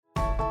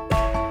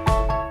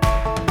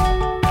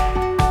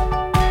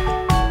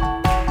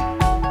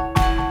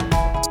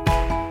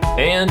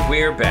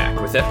are back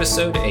with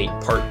episode 8,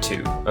 part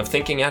 2 of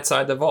Thinking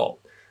Outside the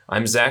Vault.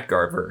 I'm Zach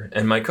Garver,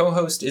 and my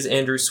co-host is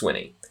Andrew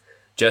Swinney.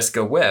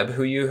 Jessica Webb,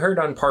 who you heard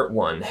on part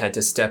 1, had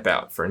to step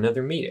out for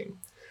another meeting.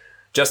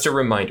 Just a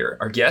reminder,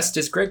 our guest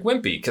is Greg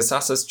Wimpy,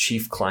 Kasasa's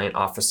Chief Client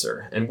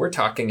Officer, and we're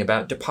talking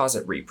about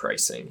deposit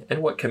repricing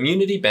and what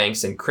community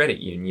banks and credit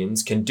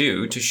unions can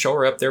do to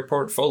shore up their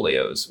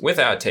portfolios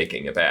without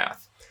taking a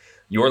bath.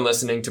 You're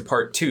listening to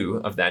part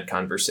 2 of that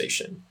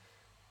conversation.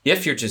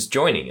 If you're just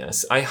joining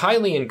us, I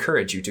highly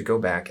encourage you to go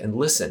back and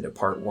listen to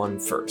part 1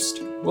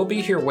 first. We'll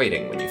be here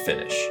waiting when you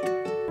finish.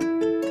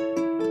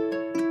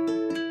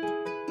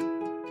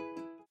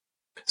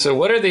 So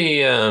what are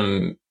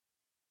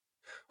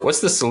what's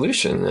the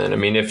solution then? I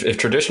mean, if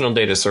traditional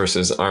data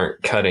sources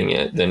aren't cutting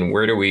it, then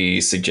where do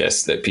we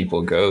suggest that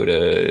people go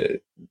to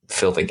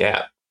fill the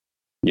gap?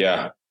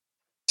 Yeah.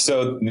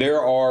 So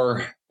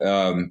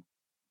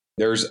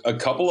there's a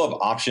couple of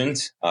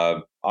options.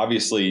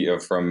 Obviously,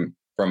 from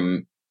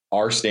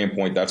our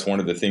standpoint, that's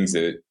one of the things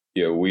that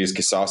we as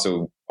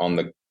Kasasa on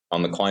the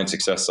client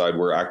success side,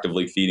 we're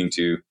actively feeding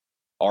to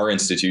our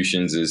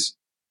institutions is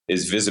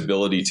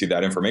visibility to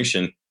that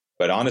information.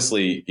 But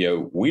honestly,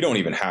 we don't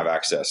even have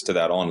access to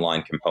that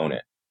online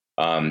component.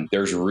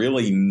 There's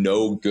really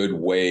no good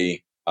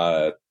way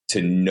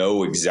to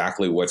know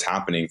exactly what's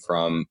happening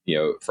from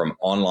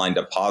online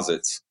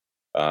deposits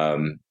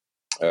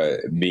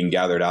being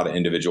gathered out of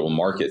individual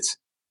markets.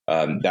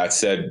 That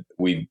said,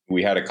 we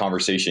had a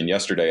conversation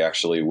yesterday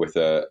actually with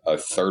a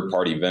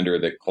third-party vendor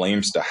that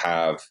claims to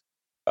have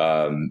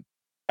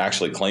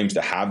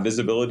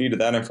visibility to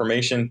that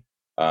information.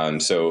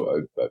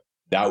 So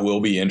that will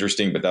be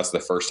interesting, but that's the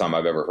first time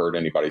I've ever heard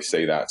anybody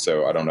say that.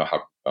 So I don't know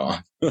how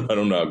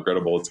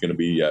credible it's going to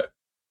be yet,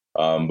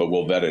 but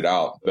we'll vet it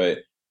out. But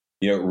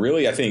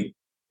really, I think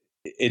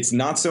it's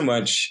not so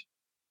much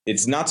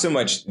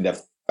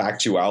the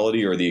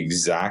factuality or the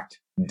exact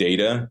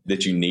data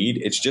that you need.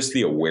 It's just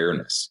the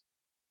awareness,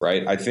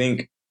 right? I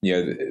think,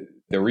 the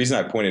reason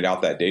I pointed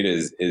out that data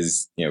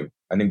is I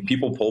think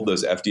people pulled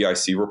those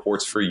FDIC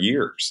reports for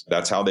years.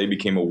 That's how they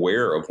became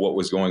aware of what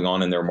was going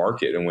on in their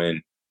market. And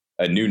when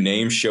a new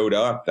name showed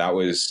up, that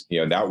was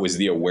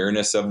the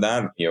awareness of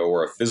that,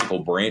 or a physical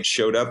branch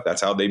showed up.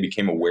 That's how they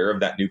became aware of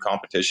that new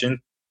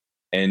competition.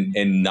 And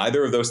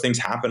neither of those things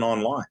happen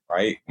online,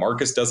 right?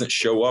 Marcus doesn't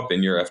show up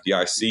in your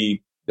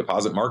FDIC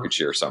deposit market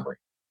share summary.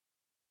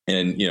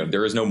 And,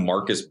 there is no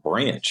Marcus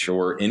branch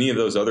or any of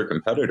those other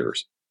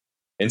competitors.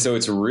 And so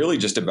it's really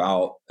just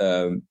about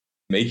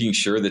making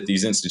sure that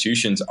these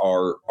institutions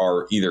are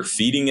either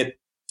feeding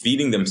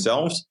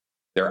themselves.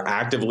 They're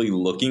actively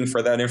looking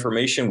for that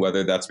information,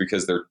 whether that's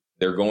because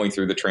they're going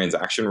through the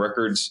transaction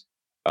records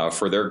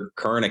for their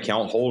current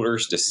account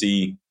holders to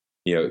see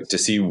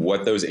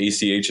what those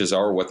ACHs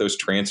are, what those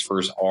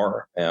transfers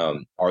are.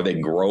 Are they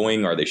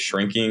growing? Are they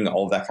shrinking?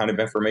 All of that kind of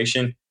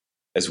information,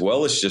 as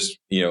well as just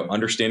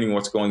understanding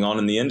what's going on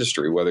in the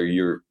industry, whether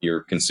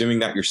you're consuming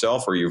that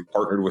yourself or you've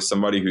partnered with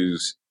somebody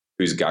who's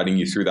guiding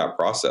you through that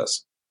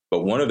process.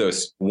 But one of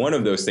those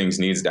things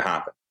needs to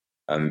happen.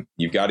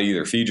 You've got to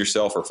either feed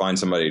yourself or find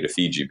somebody to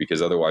feed you,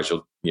 because otherwise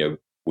we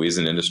as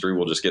an industry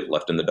will just get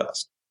left in the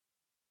dust.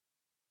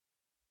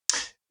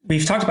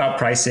 We've talked about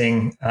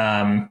pricing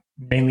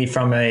mainly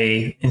from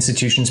a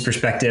institution's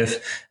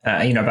perspective,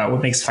 about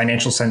what makes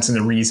financial sense and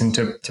the reason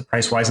to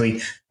price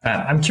wisely.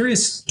 I'm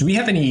curious, do we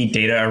have any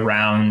data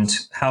around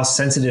how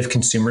sensitive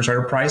consumers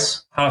are to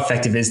price? How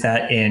effective is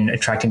that in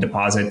attracting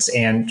deposits?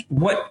 And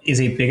what is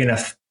a big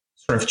enough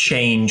sort of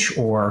change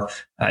or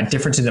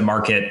difference in the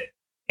market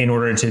in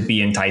order to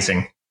be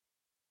enticing?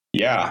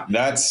 Yeah,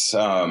 that's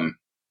one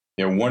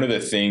of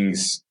the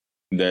things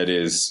that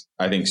is,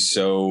 I think,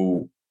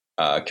 so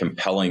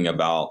compelling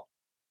about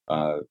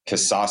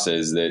Kasasa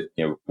is that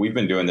we've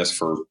been doing this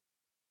for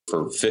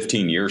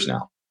 15 years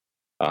now,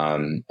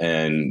 and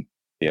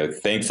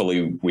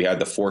thankfully we had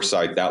the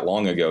foresight that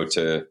long ago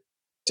to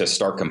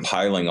start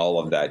compiling all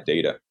of that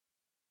data.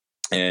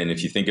 And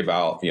if you think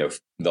about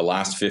the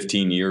last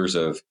 15 years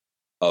of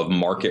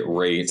market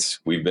rates,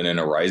 we've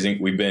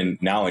been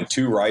now in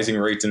 2 rising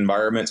rates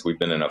environments. We've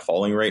been in a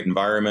falling rate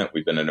environment.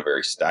 We've been in a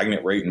very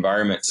stagnant rate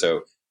environment.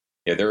 So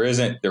there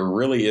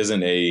really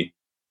isn't an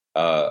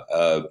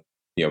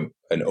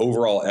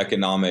overall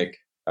economic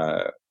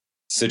rate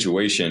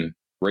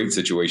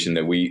situation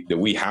that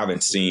we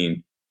haven't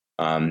seen,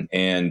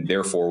 and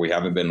therefore we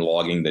haven't been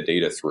logging the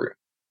data through.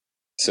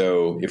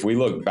 So if we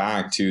look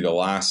back to the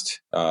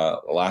last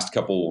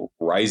couple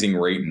rising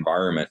rate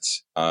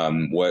environments,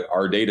 what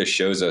our data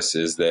shows us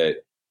is that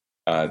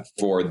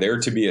for there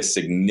to be a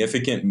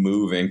significant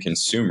move in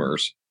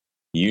consumers,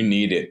 you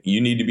need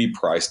to be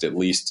priced at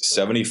least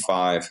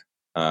 75,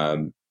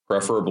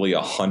 preferably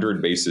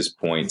 100 basis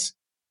points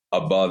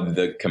above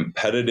the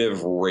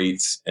competitive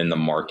rates in the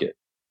market.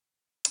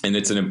 And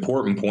it's an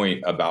important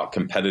point about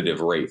competitive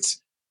rates,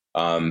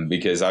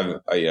 because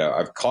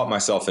I've caught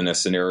myself in a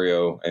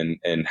scenario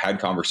and had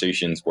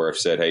conversations where I've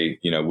said, hey,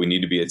 we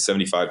need to be at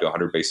 75 to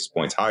 100 basis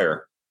points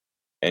higher.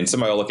 And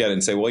somebody will look at it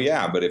and say, well,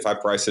 yeah, but if I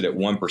price it at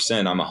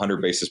 1%, I'm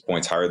 100 basis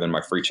points higher than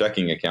my free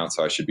checking account,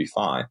 so I should be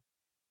fine.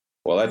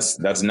 Well,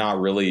 that's not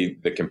really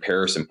the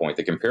comparison point.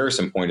 The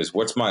comparison point is,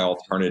 what's my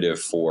alternative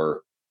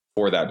for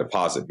that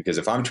deposit? Because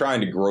if I'm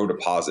trying to grow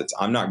deposits,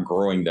 I'm not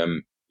growing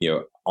them,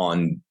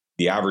 on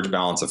the average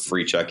balance of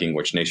free checking,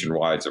 which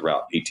nationwide is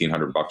about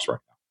 $1,800 right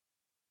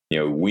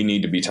now. We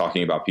need to be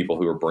talking about people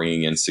who are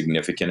bringing in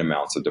significant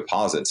amounts of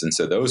deposits. And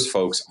so those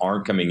folks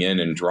aren't coming in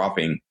and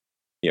dropping,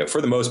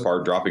 for the most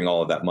part, dropping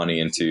all of that money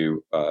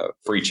into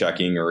free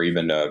checking or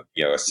even a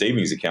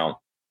savings account.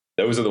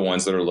 Those are the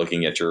ones that are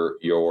looking at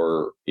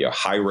your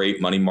high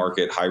rate money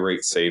market, high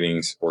rate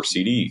savings, or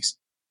CDs.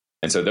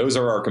 And so those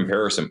are our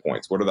comparison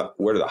points. What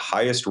are the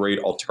highest rate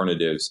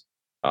alternatives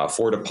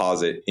for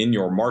deposit in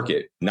your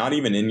market, not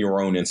even in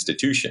your own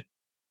institution?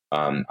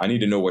 I need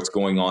to know what's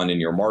going on in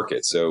your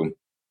market. So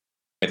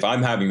if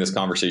I'm having this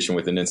conversation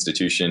with an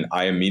institution,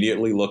 I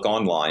immediately look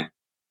online.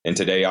 And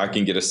today I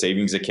can get a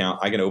savings account.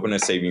 I can open a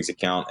savings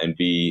account and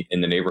be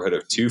in the neighborhood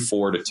of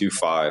 2.4 to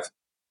 2.5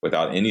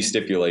 without any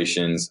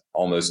stipulations,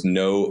 almost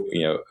no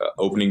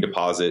opening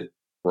deposit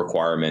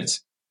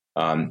requirements.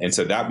 And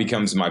so that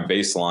becomes my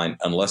baseline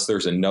unless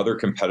there's another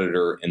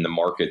competitor in the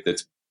market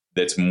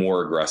that's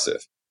more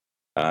aggressive.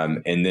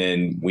 And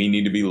then we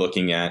need to be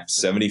looking at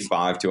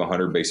 75 to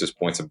 100 basis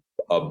points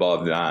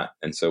above that.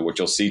 And so what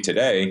you'll see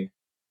today,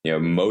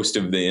 most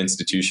of the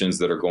institutions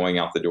that are going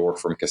out the door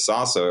from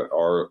Kasasa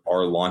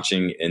are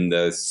launching in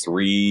the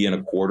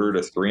 3.25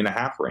 to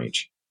 3.5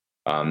 range.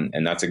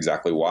 And that's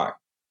exactly why.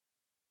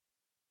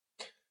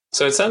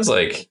 So it sounds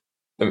like,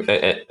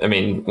 I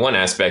mean, one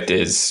aspect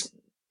is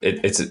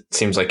it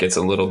seems like it's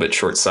a little bit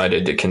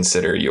short-sighted to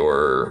consider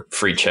your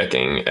free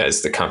checking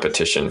as the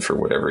competition for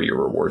whatever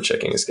your reward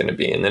checking is going to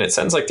be. And then it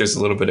sounds like there's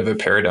a little bit of a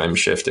paradigm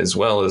shift as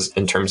well, as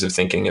in terms of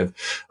thinking of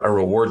a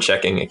reward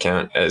checking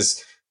account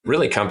as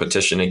really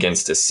competition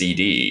against a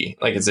CD.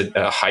 Like it's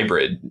a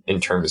hybrid in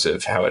terms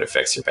of how it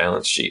affects your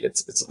balance sheet.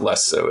 It's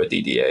less so a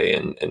DDA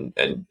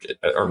and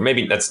or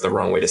maybe that's the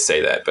wrong way to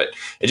say that, but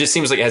it just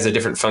seems like it has a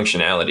different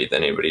functionality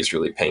than anybody's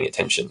really paying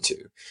attention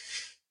to.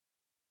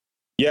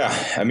 Yeah,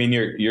 I mean,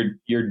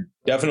 you're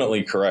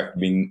definitely correct. I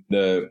mean,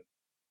 the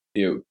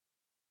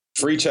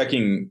free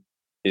checking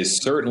is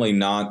certainly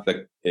not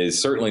the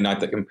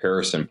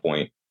comparison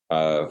point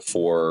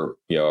for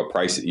a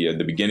price.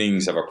 The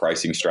beginnings of a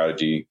pricing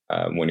strategy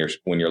when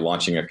you're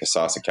launching a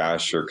Kasasa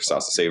Cash or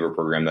Kasasa Saver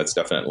program. That's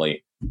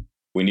definitely,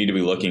 we need to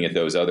be looking at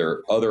those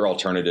other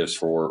alternatives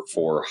for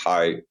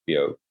high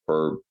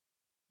for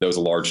those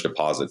large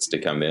deposits to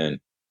come in.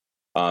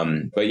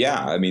 But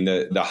yeah, I mean,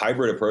 the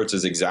hybrid approach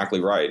is exactly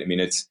right. I mean,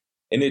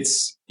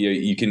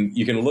 you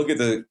can look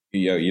at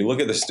you look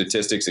at the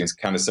statistics and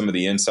kind of some of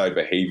the inside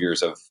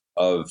behaviors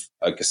of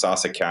a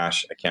Kasasa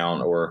Cash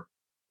account or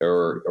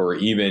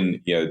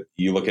even,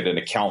 you look at an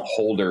account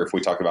holder. If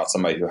we talk about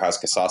somebody who has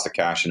Kasasa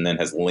Cash and then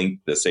has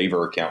linked the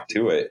Saver account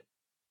to it,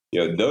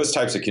 those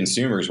types of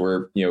consumers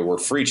where, we're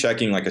free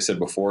checking, like I said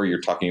before,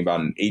 you're talking about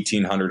an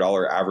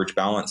 $1,800 average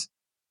balance,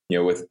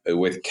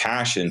 with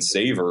cash and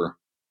Saver.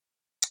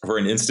 For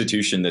an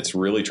institution that's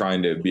really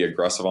trying to be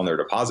aggressive on their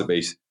deposit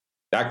base,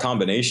 that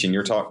combination,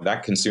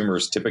 that consumer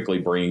is typically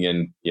bringing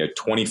in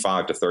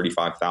 $25,000 to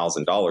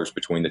 $35,000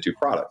 between the two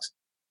products,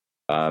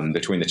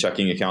 between the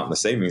checking account and the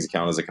savings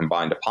account as a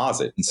combined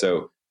deposit. And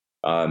so,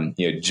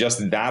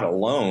 just that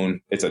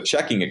alone, it's a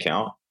checking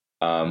account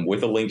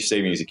with a linked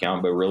savings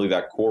account, but really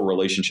that core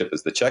relationship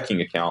is the checking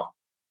account.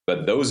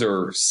 But those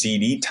are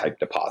CD type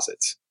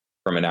deposits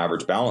from an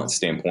average balance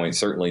standpoint,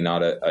 certainly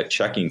not a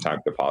checking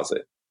type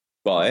deposit.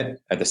 But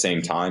at the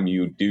same time,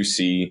 you do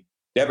see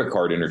debit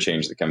card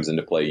interchange that comes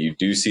into play. You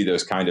do see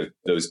those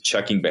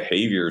checking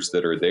behaviors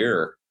that are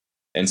there.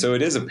 And so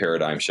it is a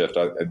paradigm shift.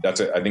 I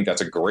think that's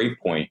a great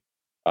point.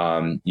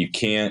 You've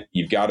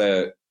got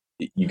to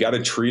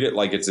treat it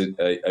like it's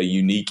a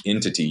unique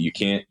entity. You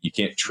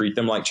can't treat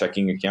them like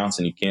checking accounts,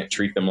 and you can't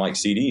treat them like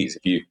CDs.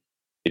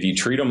 If you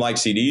treat them like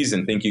CDs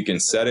and think you can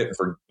set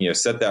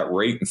that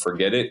rate and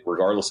forget it,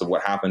 regardless of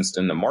what happens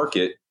in the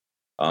market,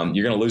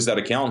 you're going to lose that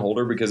account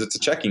holder because it's a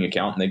checking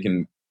account and they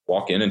can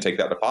walk in and take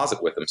that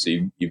deposit with them. So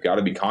you've got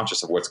to be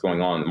conscious of what's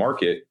going on in the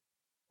market,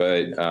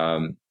 but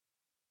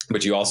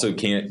you also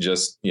can't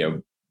just,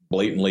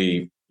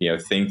 blatantly,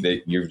 think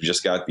that you've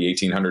just got the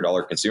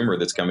 $1,800 consumer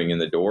that's coming in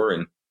the door.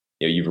 And,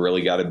 you've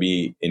really got to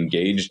be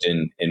engaged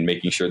in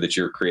making sure that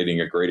you're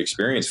creating a great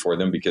experience for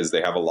them because they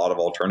have a lot of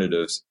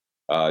alternatives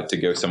to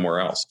go somewhere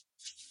else.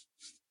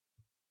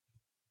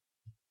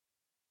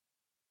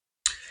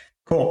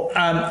 Cool.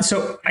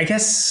 So I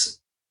guess,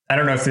 I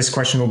don't know if this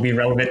question will be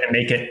relevant and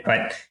make it,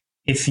 but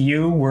if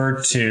you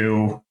were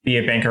to be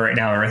a banker right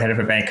now or head of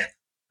a bank,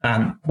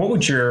 what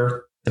would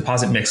your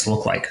deposit mix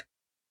look like?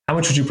 How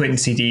much would you put in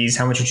CDs?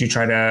 How much would you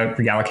try to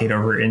reallocate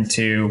over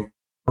into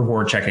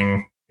reward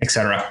checking, et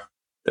cetera?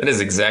 That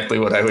is exactly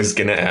what I was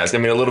going to ask. I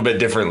mean, a little bit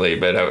differently,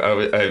 but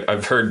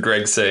I've heard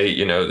Greg say,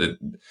 that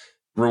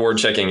reward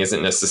checking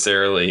isn't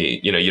necessarily,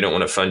 you don't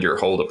want to fund your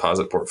whole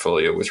deposit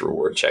portfolio with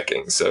reward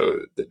checking.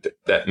 So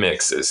that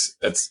mix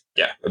I'd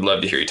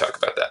love to hear you talk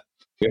about that.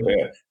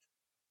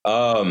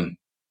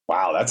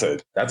 Wow, that's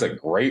a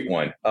great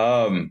one.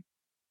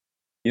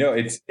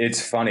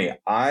 It's funny.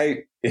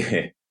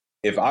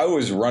 If I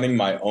was running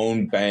my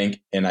own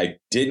bank and I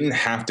didn't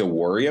have to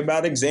worry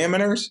about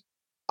examiners,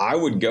 I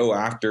would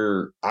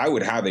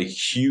have a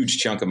huge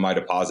chunk of my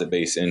deposit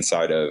base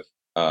inside of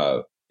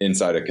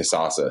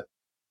Kasasa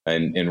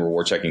and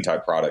reward checking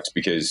type products,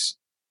 because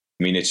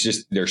I mean, it's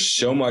just, there's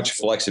so much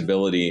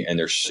flexibility and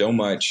there's so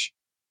much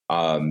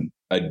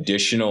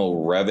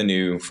additional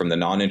revenue from the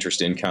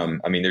non-interest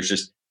income. I mean,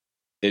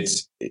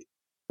 it's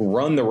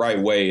run the right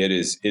way. It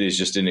is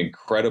just an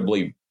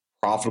incredibly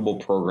profitable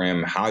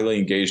program, highly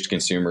engaged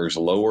consumers,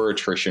 lower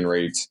attrition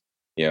rates,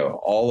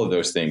 all of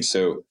those things.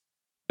 So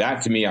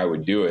that, to me, I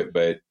would do it.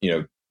 But,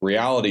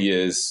 reality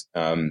is,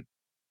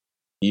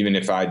 even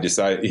if I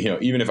decided,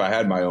 even if I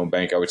had my own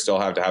bank, I would still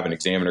have to have an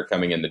examiner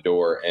coming in the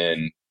door,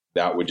 and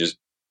that would just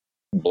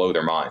blow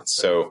their minds.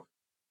 So,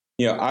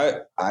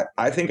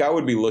 I think I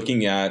would be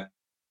looking at,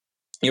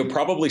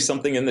 probably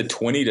something in the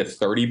 20 to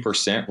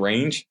 30%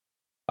 range,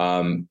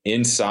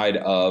 inside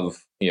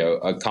of,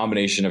 a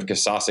combination of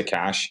Kasasa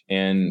Cash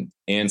and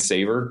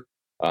Savor,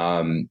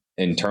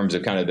 in terms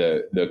of kind of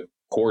the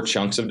core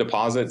chunks of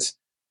deposits,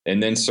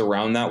 and then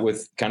surround that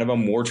with kind of a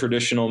more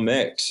traditional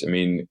mix. I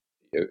mean,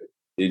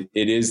 it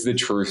is the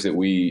truth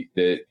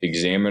that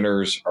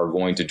examiners are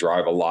going to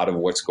drive a lot of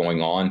what's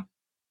going on.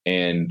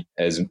 And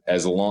as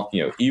long,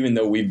 even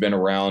though we've been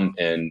around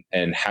and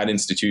had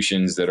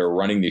institutions that are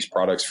running these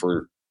products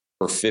for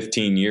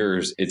 15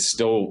 years, it's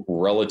still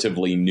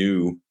relatively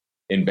new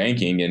in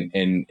banking,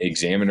 and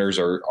examiners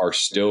are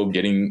still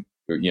getting,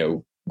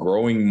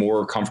 growing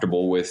more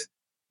comfortable with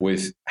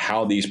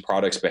how these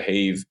products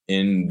behave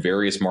in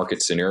various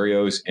market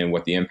scenarios and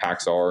what the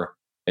impacts are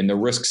and the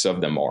risks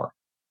of them are.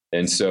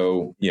 And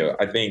so,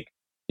 I think,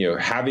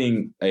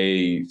 having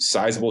a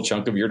sizable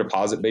chunk of your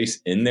deposit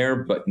base in there,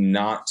 but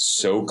not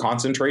so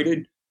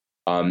concentrated,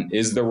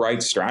 is the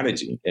right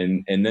strategy.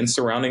 And then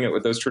surrounding it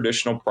with those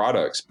traditional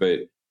products,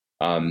 but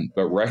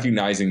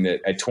recognizing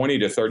that at 20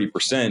 to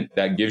 30%,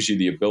 that gives you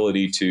the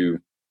ability to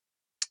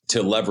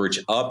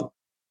leverage up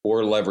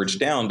or leverage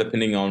down,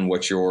 depending on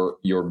what your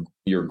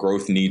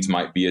growth needs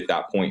might be at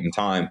that point in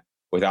time,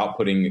 without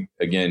putting,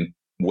 again,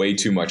 way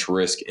too much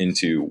risk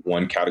into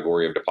one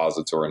category of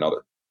deposits or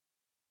another.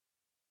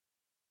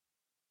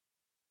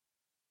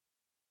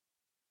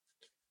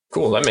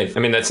 Cool.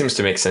 That seems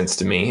to make sense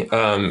to me.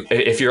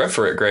 If you're up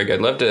for it, Greg,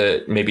 I'd love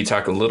to maybe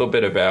talk a little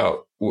bit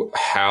about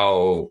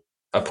how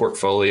a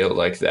portfolio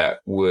like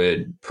that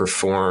would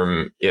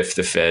perform if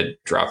the Fed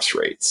drops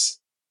rates.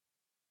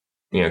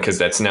 Because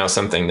that's now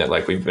something that,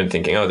 like, we've been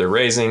thinking, oh, they're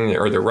raising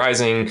or they're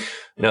rising.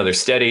 No, they're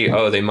steady.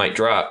 Oh, they might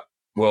drop.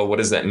 Well, what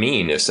does that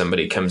mean if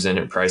somebody comes in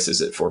and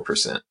prices at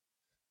 4%?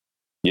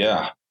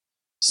 Yeah.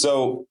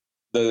 So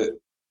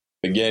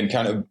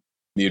kind of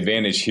the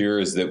advantage here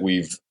is that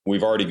we've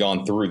already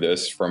gone through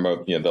this from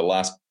the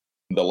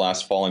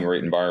last falling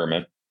rate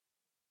environment.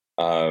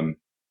 And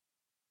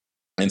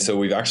so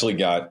we've actually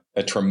got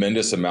a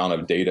tremendous amount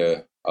of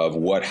data of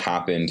what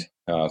happened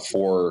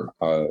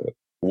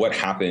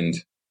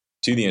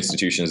to the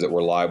institutions that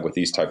were live with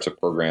these types of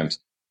programs,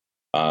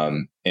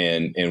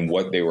 and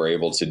what they were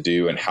able to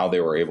do and how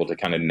they were able to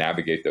kind of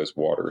navigate those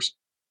waters.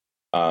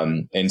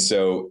 And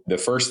so the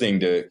first thing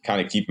to kind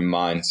of keep in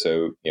mind,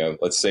 so,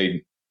 let's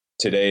say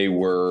today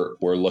we're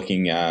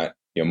looking at,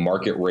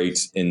 market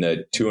rates in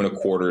the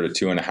 2.25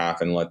 to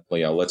 2.5, and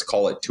let's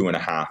call it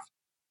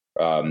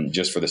 2.5,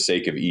 just for the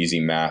sake of easy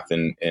math.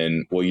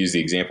 And we'll use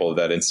the example of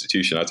that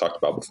institution I talked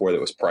about before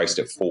that was priced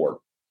at 4.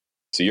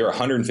 So you're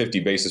 150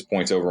 basis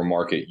points over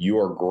market. You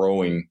are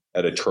growing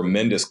at a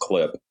tremendous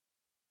clip,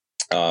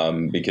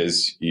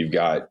 because you've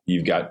got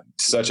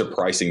such a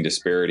pricing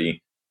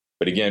disparity.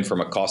 But again,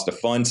 from a cost of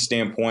funds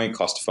standpoint,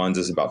 cost of funds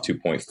is about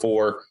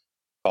 2.4.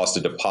 Cost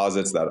of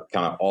deposits, that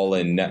kind of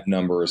all-in net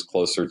number, is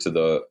closer to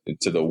the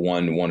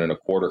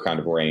 1.25 kind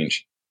of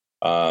range.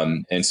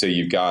 And so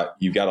you've got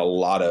a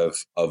lot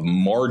of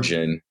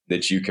margin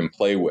that you can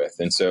play with.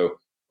 And so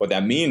what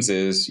that means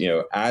is,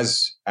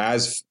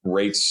 as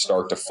rates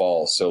start to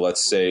fall, so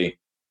let's say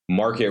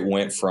market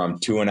went from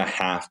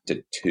 2.5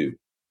 to 2.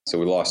 So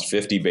we lost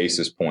 50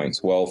 basis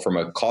points. Well, from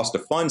a cost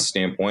of funds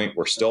standpoint,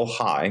 we're still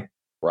high,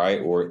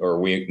 right? Or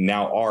we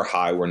now are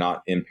high. We're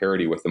not in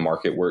parity with the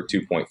market. We're at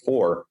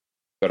 2.4,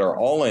 but our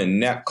all-in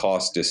net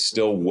cost is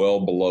still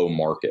well below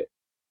market,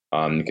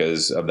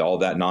 because of all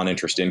that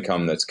non-interest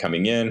income that's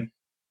coming in,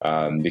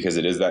 because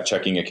it is that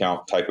checking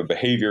account type of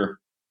behavior.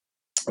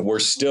 We're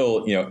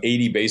still,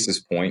 80 basis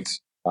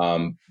points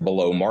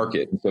below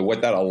market. So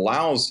what that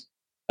allows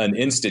an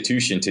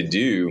institution to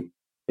do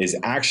is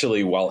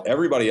actually, while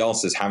everybody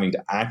else is having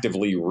to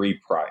actively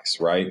reprice,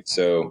 right?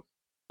 So,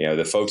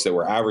 the folks that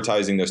were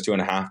advertising those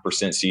 2.5%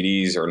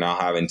 CDs are now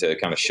having to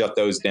kind of shut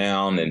those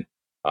down and,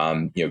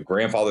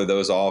 grandfather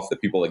those off. The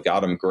people that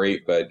got them,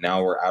 great, but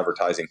now we're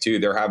advertising too.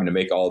 They're having to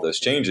make all those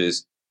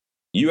changes.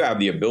 You have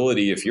the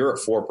ability, if you're at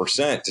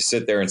 4%, to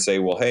sit there and say,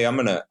 well, hey, I'm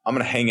gonna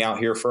hang out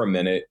here for a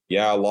minute.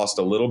 Yeah, I lost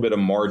a little bit of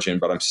margin,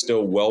 but I'm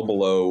still well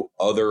below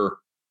other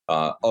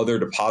other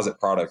deposit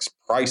products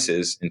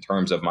prices in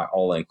terms of my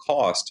all-in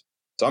cost.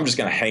 So I'm just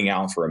going to hang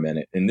out for a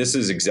minute. And this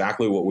is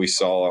exactly what we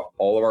saw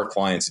all of our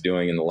clients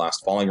doing in the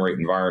last falling rate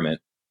environment,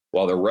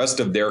 while the rest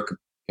of their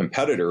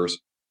competitors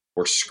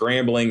were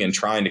scrambling and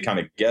trying to kind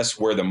of guess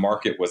where the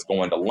market was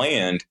going to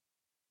land.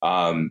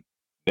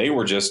 They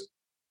were just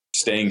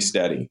staying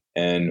steady.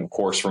 And of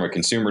course, from a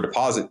consumer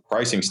deposit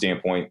pricing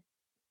standpoint,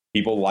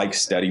 people like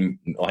steady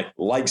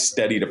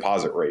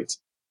deposit rates.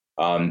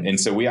 And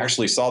so we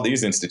actually saw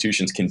these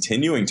institutions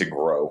continuing to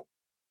grow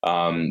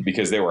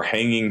because they were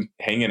hanging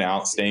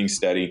out, staying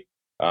steady.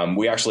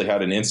 We actually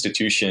had an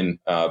institution,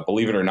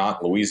 believe it or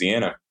not,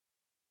 Louisiana,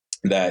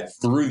 that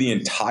through the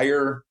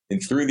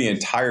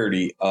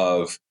entirety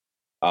of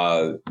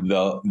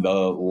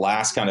the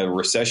last kind of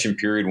recession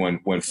period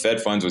when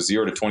Fed funds was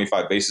 0 to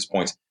 25 basis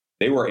points,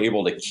 they were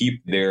able to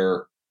keep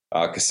their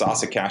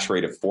Kasasa cash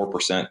rate at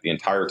 4% the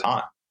entire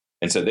time.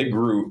 And so they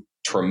grew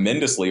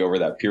tremendously over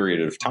that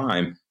period of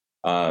time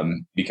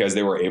because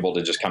they were able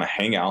to just kind of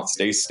hang out,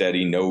 stay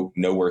steady, know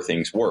where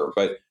things were.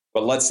 But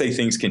let's say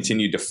things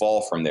continued to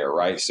fall from there,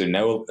 right? So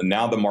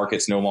now the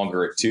market's no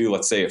longer at 2.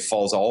 Let's say it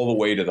falls all the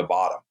way to the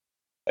bottom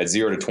at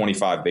 0 to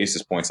 25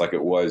 basis points like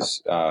it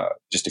was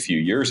just a few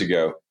years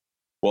ago.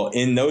 Well,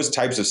 in those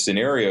types of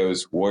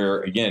scenarios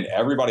where, again,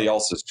 everybody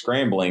else is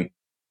scrambling,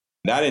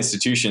 that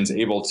institution's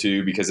able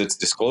to, because it's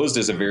disclosed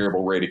as a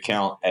variable rate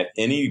account, at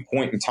any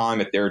point in time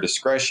at their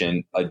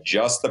discretion,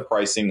 adjust the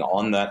pricing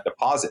on that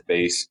deposit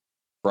base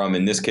from,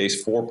 in this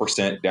case,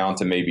 4% down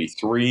to maybe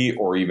 3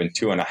 or even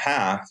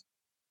 2.5,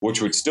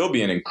 which would still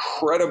be an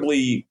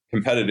incredibly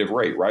competitive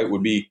rate, right?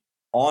 Would be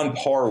on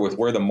par with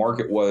where the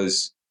market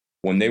was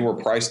when they were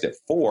priced at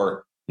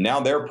 4. Now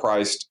they're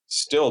priced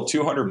still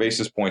 200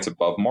 basis points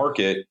above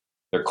market.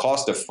 Their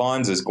cost of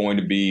funds is going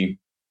to be,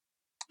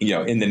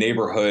 in the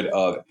neighborhood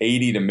of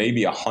 80 to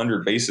maybe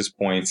 100 basis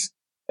points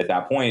at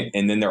that point.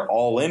 And then their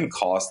all-in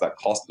cost, that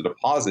cost of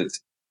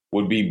deposits,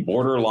 would be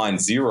borderline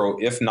 0,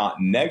 if not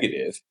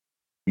negative,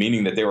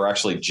 meaning that they were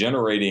actually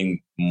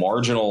generating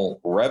marginal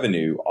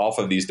revenue off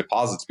of these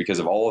deposits because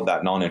of all of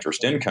that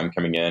non-interest income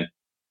coming in.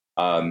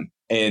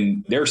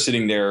 And they're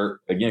sitting there,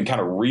 again,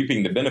 kind of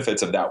reaping the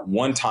benefits of that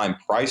one-time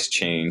price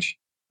change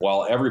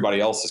while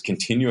everybody else is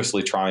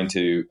continuously trying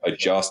to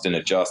adjust,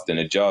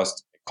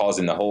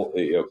 causing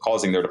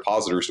their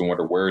depositors to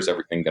wonder, where is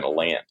everything going to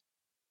land?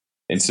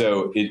 And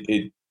so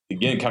it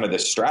again, kind of the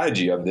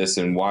strategy of this,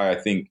 and why I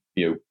think,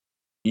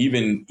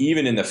 even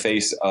in the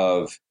face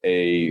of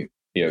a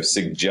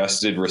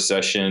suggested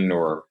recession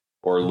or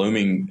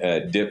looming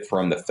dip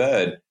from the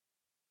Fed,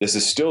 this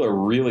is still a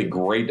really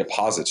great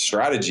deposit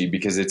strategy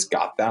because it's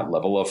got that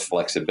level of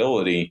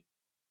flexibility,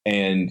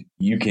 and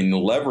you can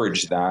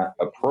leverage that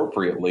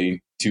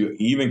appropriately to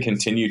even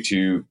continue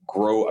to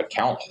grow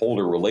account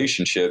holder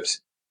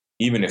relationships,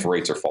 even if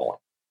rates are falling.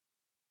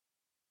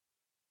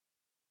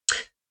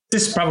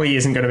 This probably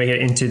isn't going to make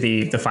it into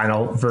the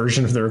final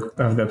version of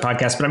the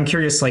podcast, but I'm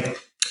curious,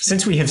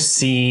 since we have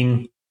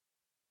seen,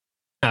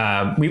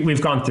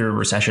 we've gone through a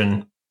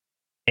recession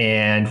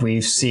and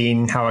we've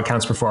seen how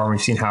accounts perform,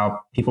 we've seen how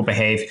people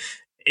behave.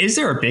 Is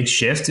there a big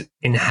shift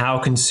in how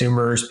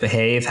consumers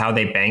behave, how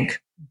they bank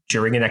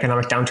during an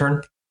economic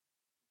downturn?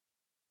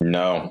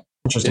 No.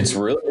 Interesting.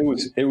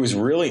 It was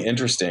really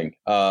interesting.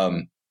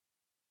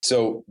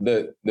 So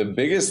the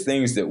biggest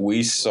things that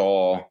we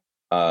saw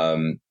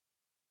in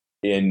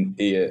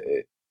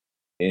the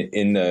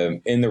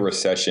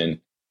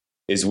recession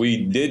is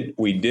we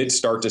did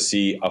start to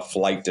see a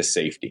flight to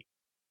safety.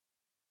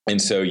 And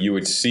so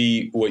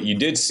what you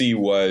did see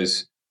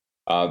was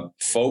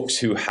folks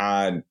who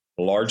had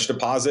large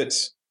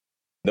deposits,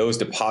 those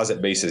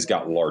deposit bases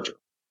got larger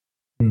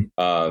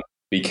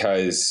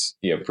because,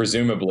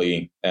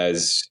 presumably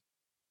as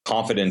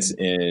confidence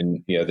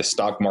in, the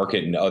stock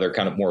market and other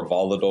kind of more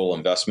volatile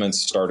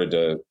investments started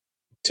to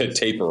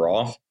taper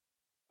off.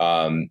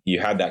 You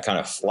had that kind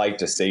of flight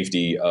to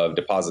safety of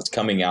deposits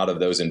coming out of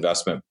those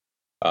investment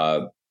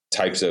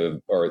types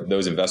of, or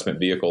those investment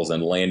vehicles,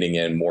 and landing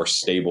in more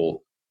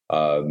stable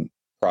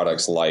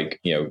products like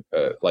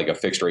a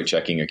fixed rate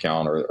checking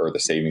account or the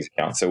savings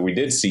account. So we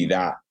did see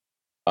that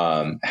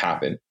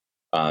happen.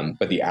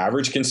 But the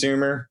average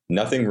consumer,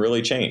 nothing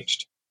really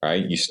changed,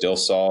 right? You still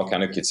saw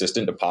kind of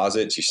consistent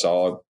deposits. You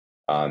saw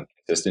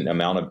consistent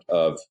amount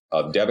of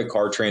debit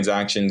card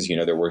transactions.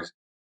 There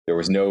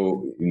was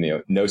no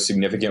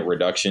significant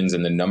reductions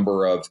in the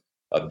number of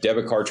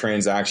debit card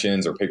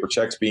transactions or paper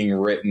checks being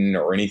written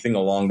or anything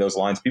along those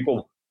lines.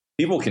 People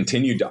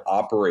continued to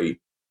operate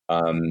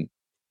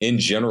in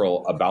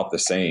general about the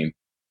same.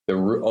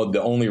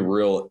 The only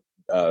real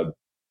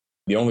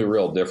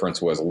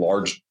difference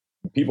was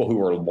people who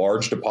were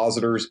large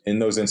depositors in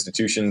those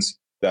institutions.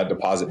 That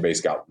deposit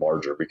base got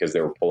larger because they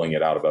were pulling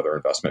it out of other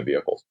investment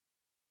vehicles.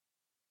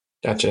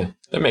 Gotcha.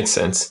 That makes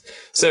sense.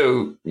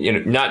 So,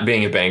 not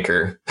being a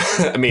banker,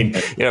 I mean,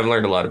 I've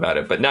learned a lot about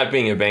it, but not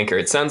being a banker,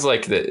 it sounds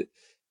like that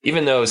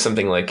even though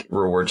something like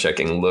reward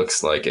checking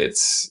looks like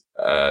it's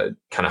kind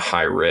of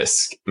high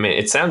risk, I mean,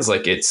 it sounds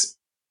like it's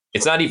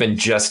not even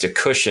just a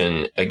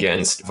cushion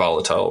against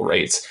volatile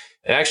rates.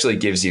 it actually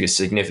gives you a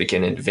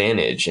significant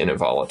advantage in a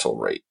volatile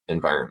rate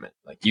environment.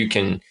 Like you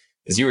can,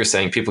 as you were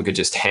saying, people could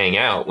just hang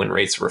out when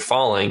rates were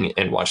falling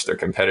and watch their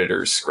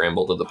competitors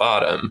scramble to the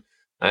bottom.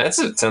 It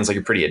sounds like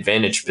a pretty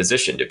advantaged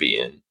position to be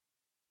in.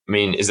 I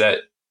mean, is that?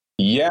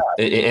 Yeah.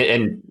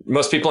 And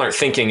most people aren't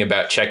thinking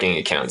about checking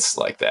accounts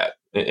like that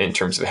in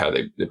terms of how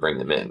they bring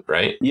them in,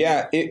 right?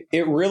 Yeah,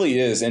 it really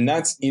is. And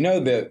that's,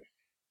 that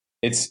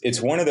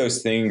it's one of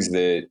those things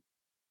that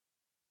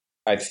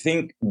I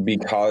think,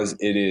 because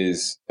it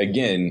is,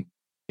 again,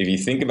 if you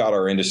think about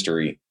our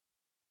industry,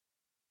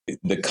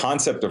 the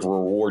concept of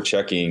reward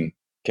checking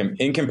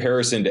in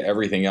comparison to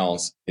everything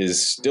else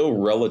is still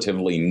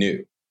relatively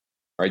new,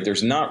 right?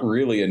 There's not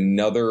really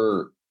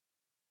another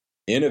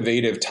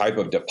innovative type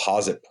of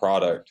deposit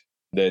product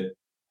that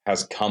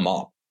has come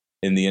up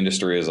in the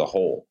industry as a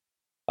whole,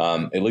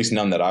 at least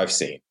none that I've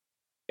seen.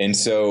 And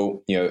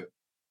so,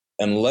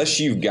 unless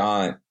you've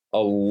got a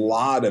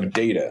lot of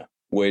data,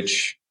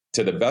 which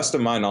to the best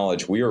of my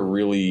knowledge, we are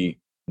really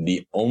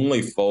the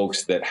only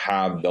folks that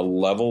have the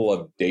level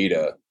of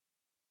data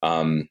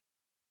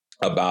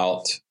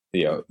about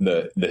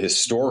the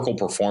historical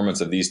performance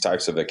of these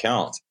types of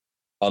accounts.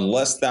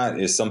 Unless that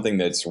is something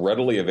that's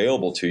readily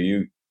available to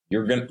you,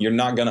 you're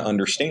not going to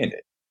understand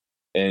it.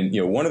 And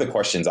one of the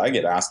questions I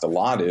get asked a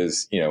lot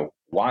is,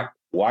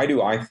 why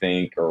do I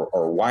think,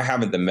 or why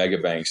haven't the mega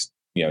banks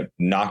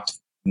knocked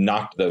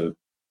the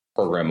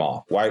program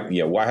off?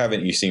 Why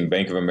haven't you seen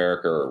Bank of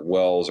America or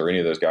Wells or any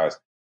of those guys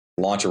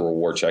launch a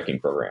reward checking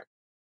program?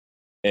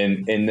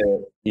 And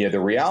the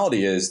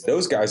reality is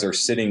those guys are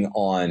sitting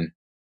on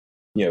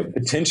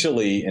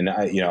potentially, and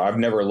I've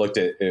never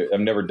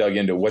dug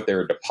into what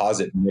their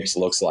deposit mix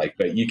looks like,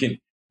 but you can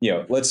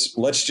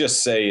let's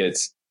just say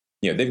it's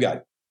they've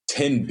got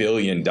 $10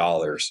 billion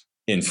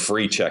in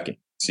free checking.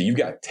 So you've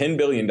got $10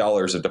 billion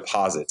of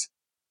deposits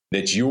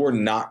that you're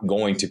not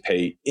going to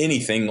pay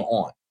anything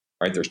on,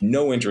 right? There's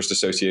no interest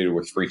associated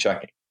with free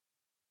checking.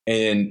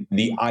 And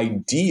the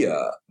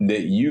idea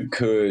that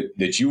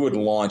you would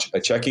launch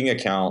a checking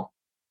account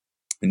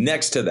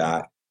next to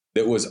that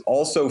was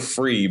also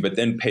free, but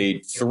then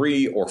paid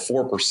 3 or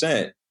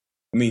 4%.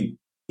 I mean,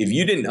 if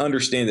you didn't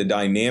understand the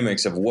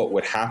dynamics of what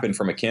would happen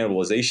from a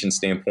cannibalization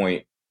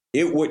standpoint,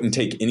 it wouldn't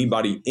take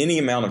anybody any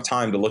amount of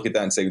time to look at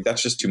that and say,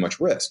 that's just too much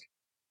risk,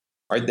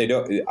 right?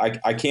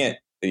 I can't,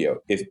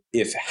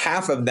 if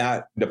half of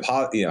that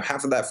deposit,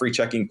 half of that free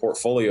checking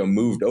portfolio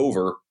moved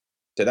over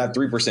to that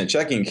 3%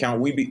 checking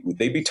account,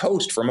 they'd be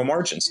toast from a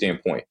margin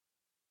standpoint.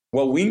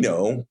 Well, we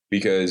know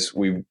because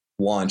we've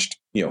launched,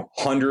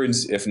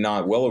 hundreds, if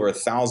not well over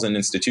 1,000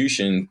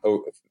 institutions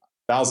over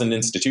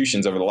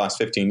the last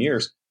 15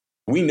 years.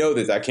 We know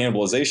that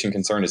cannibalization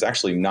concern is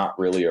actually not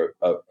really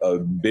a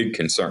big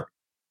concern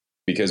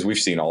because we've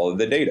seen all of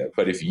the data.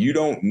 But if you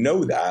don't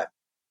know that,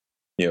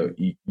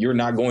 you're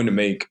not going to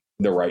make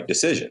the right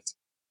decisions.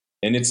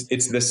 And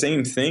it's the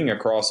same thing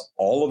across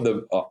all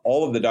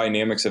of the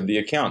dynamics of the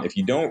account. If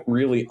you don't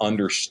really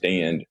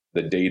understand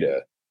the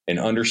data and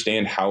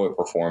understand how it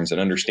performs and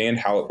understand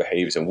how it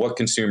behaves and what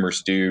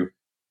consumers do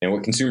and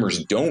what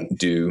consumers don't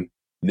do,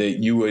 that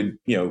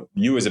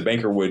you as a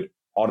banker would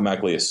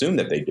automatically assume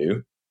that they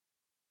do,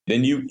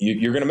 then you're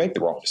going to make the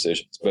wrong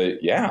decisions.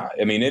 But yeah,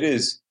 I mean,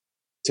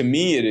 to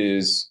me, it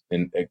is,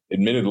 and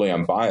admittedly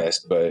I'm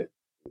biased, but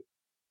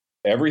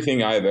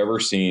everything I have ever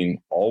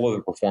seen, all of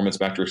the performance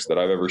metrics that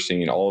I've ever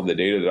seen, all of the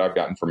data that I've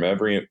gotten from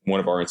every one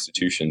of our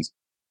institutions,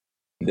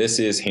 this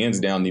is hands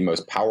down the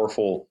most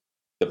powerful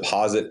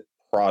deposit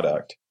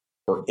product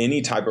for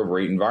any type of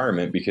rate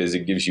environment because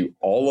it gives you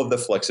all of the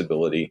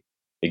flexibility.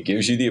 It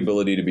gives you the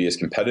ability to be as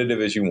competitive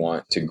as you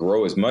want, to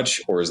grow as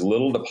much or as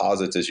little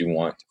deposits as you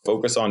want, to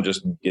focus on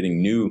just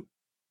getting new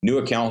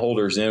account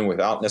holders in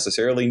without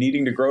necessarily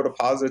needing to grow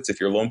deposits if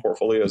your loan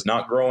portfolio is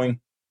not growing,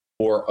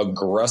 or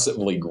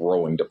aggressively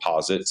growing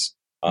deposits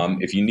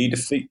if you need to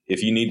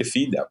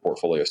feed that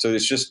portfolio. So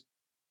it's just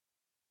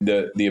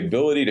the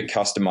ability to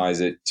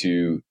customize it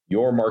to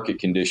your market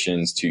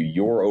conditions, to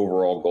your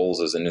overall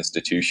goals as an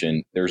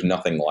institution. There's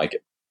nothing like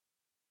it.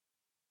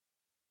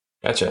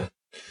 Gotcha.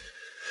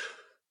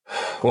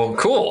 Well,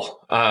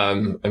 cool.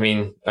 I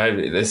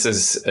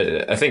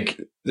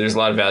think there's a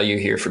lot of value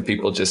here for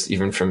people just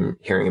even from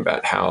hearing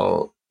about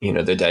how,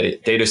 the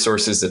data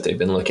sources that they've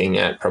been looking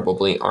at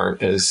probably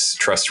aren't as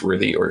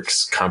trustworthy or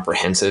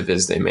comprehensive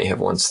as they may have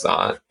once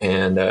thought.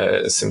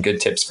 And some good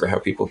tips for how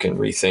people can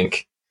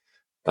rethink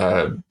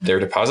their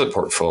deposit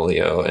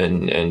portfolio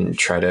and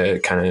try to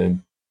kind of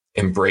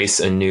embrace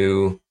a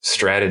new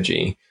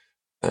strategy.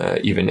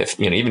 Even if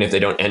they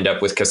don't end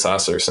up with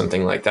Kasasa or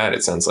something like that,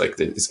 it sounds like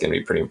it's going to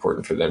be pretty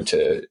important for them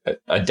to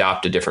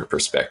adopt a different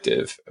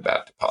perspective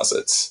about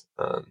deposits,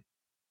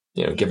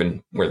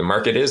 given where the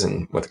market is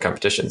and what the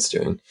competition's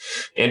doing.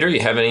 Andrew, you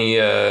have any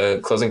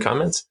closing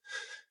comments?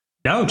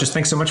 No, just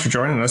thanks so much for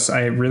joining us.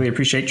 I really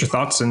appreciate your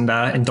thoughts and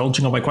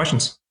indulging all my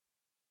questions.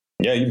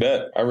 Yeah, you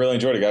bet. I really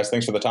enjoyed it, guys.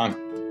 Thanks for the time.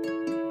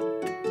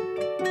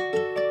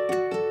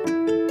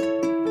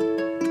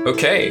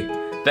 Okay.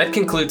 That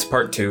concludes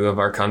part 2 of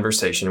our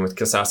conversation with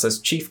Kasasa's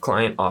Chief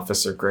Client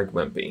Officer, Greg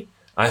Wempe.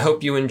 I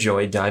hope you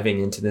enjoy diving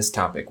into this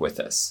topic with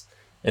us.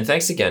 And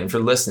thanks again for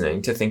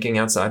listening to Thinking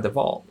Outside the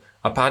Vault,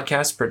 a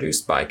podcast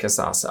produced by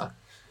Kasasa.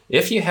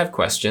 If you have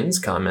questions,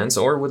 comments,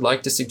 or would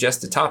like to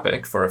suggest a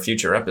topic for a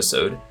future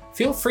episode,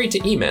 feel free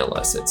to email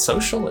us at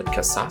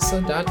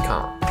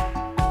social@kasasa.com.